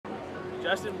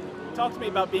Justin, talk to me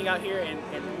about being out here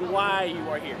and why you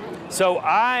are here. So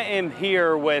I am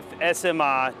here with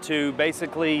SMI to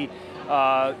basically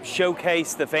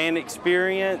showcase the fan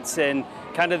experience and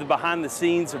kind of the behind the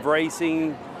scenes of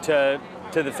racing to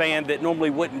the fan that normally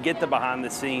wouldn't get the behind the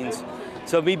scenes.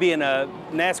 So me being a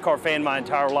NASCAR fan my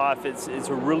entire life, it's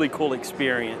a really cool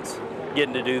experience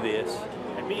getting to do this.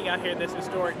 And being out here at this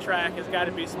historic track has got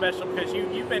to be special because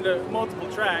you've been to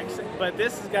multiple tracks, but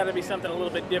this has got to be something a little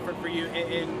bit different for you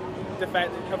in the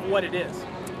fact of what it is.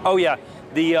 Oh yeah,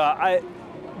 I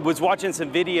was watching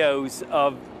some videos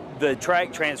of the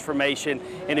track transformation,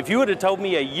 and if you would have told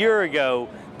me a year ago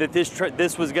that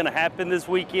this was going to happen this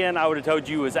weekend, I would have told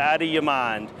you it was out of your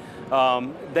mind.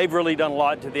 They've really done a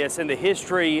lot to this, and the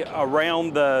history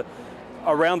around the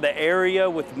area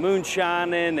with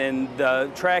moonshining and the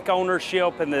track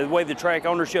ownership and the way the track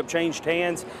ownership changed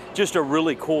hands, just a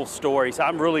really cool story. So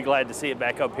I'm really glad to see it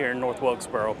back up here in North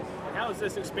Wilkesboro. How is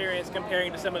this experience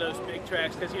comparing to some of those big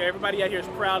tracks? Because everybody out here is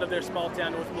proud of their small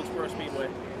town North Wilkesboro Speedway.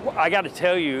 Well, I got to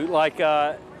tell you, like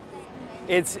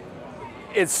it's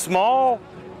small,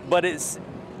 but it's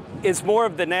more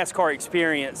of the NASCAR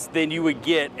experience than you would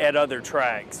get at other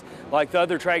tracks. Like the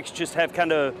other tracks just have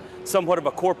kind of somewhat of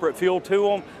a corporate feel to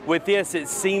them. With this,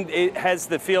 it has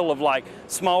the feel of like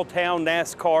small town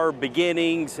NASCAR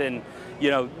beginnings, and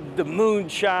the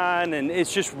moonshine, and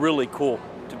it's just really cool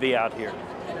to be out here.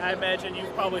 And I imagine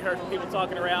you've probably heard from people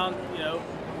talking around,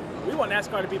 we want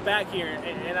NASCAR to be back here,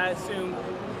 and I assume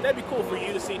that'd be cool for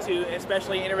you to see too,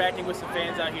 especially interacting with some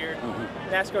fans out here.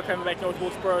 Mm-hmm. NASCAR coming back to North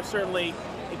Wilkesboro, certainly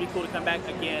it'd be cool to come back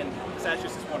again, besides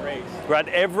just this one race. Right,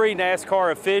 every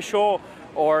NASCAR official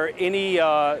or any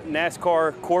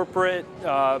NASCAR corporate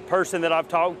person that I've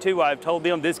talked to, I've told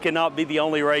them this cannot be the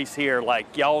only race here.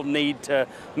 Like, y'all need to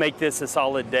make this a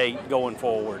solid date going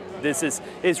forward.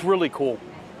 It's really cool.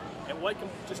 And what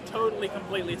just totally,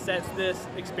 completely sets this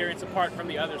experience apart from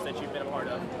the others that you've been a part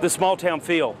of? The small town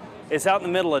feel. It's out in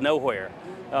the middle of nowhere.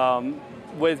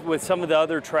 With some of the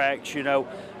other tracks,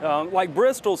 like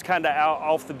Bristol's kind of out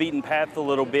off the beaten path a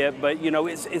little bit, but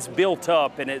it's built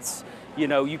up, and it's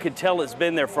you could tell it's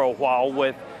been there for a while.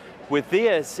 With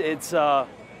this, it's I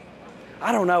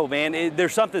don't know, man.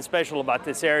 There's something special about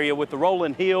this area with the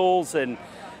rolling hills and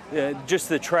just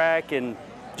the track and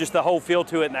just the whole feel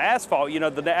to it. And the asphalt,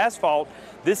 the asphalt.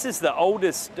 This is the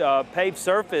oldest paved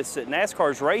surface that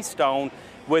NASCAR's raced on.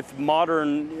 With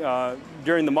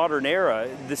during the modern era,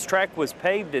 this track was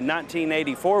paved in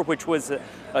 1984, which was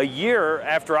a year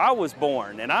after I was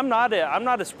born, and I'm not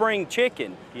a spring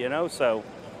chicken, So.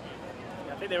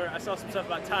 I think I saw some stuff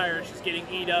about tires just getting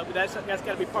eat up, but that's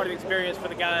got to be part of the experience for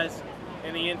the guys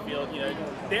in the infield.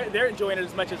 They're enjoying it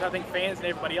as much as I think fans and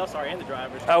everybody else are, and the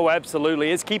drivers. Oh,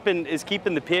 absolutely. It's keeping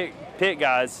the pit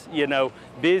guys,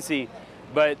 busy,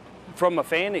 but. From a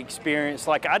fan experience,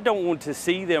 like I don't want to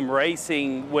see them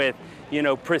racing with,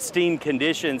 pristine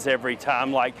conditions every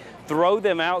time. Like throw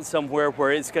them out somewhere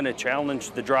where it's going to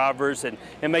challenge the drivers and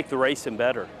make the racing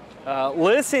better.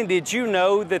 Listen, did you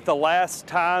know that the last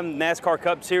time NASCAR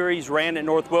Cup Series ran at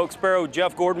North Wilkesboro,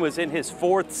 Jeff Gordon was in his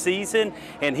 4th season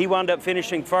and he wound up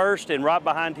finishing first, and right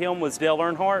behind him was Dale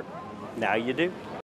Earnhardt? Now you do.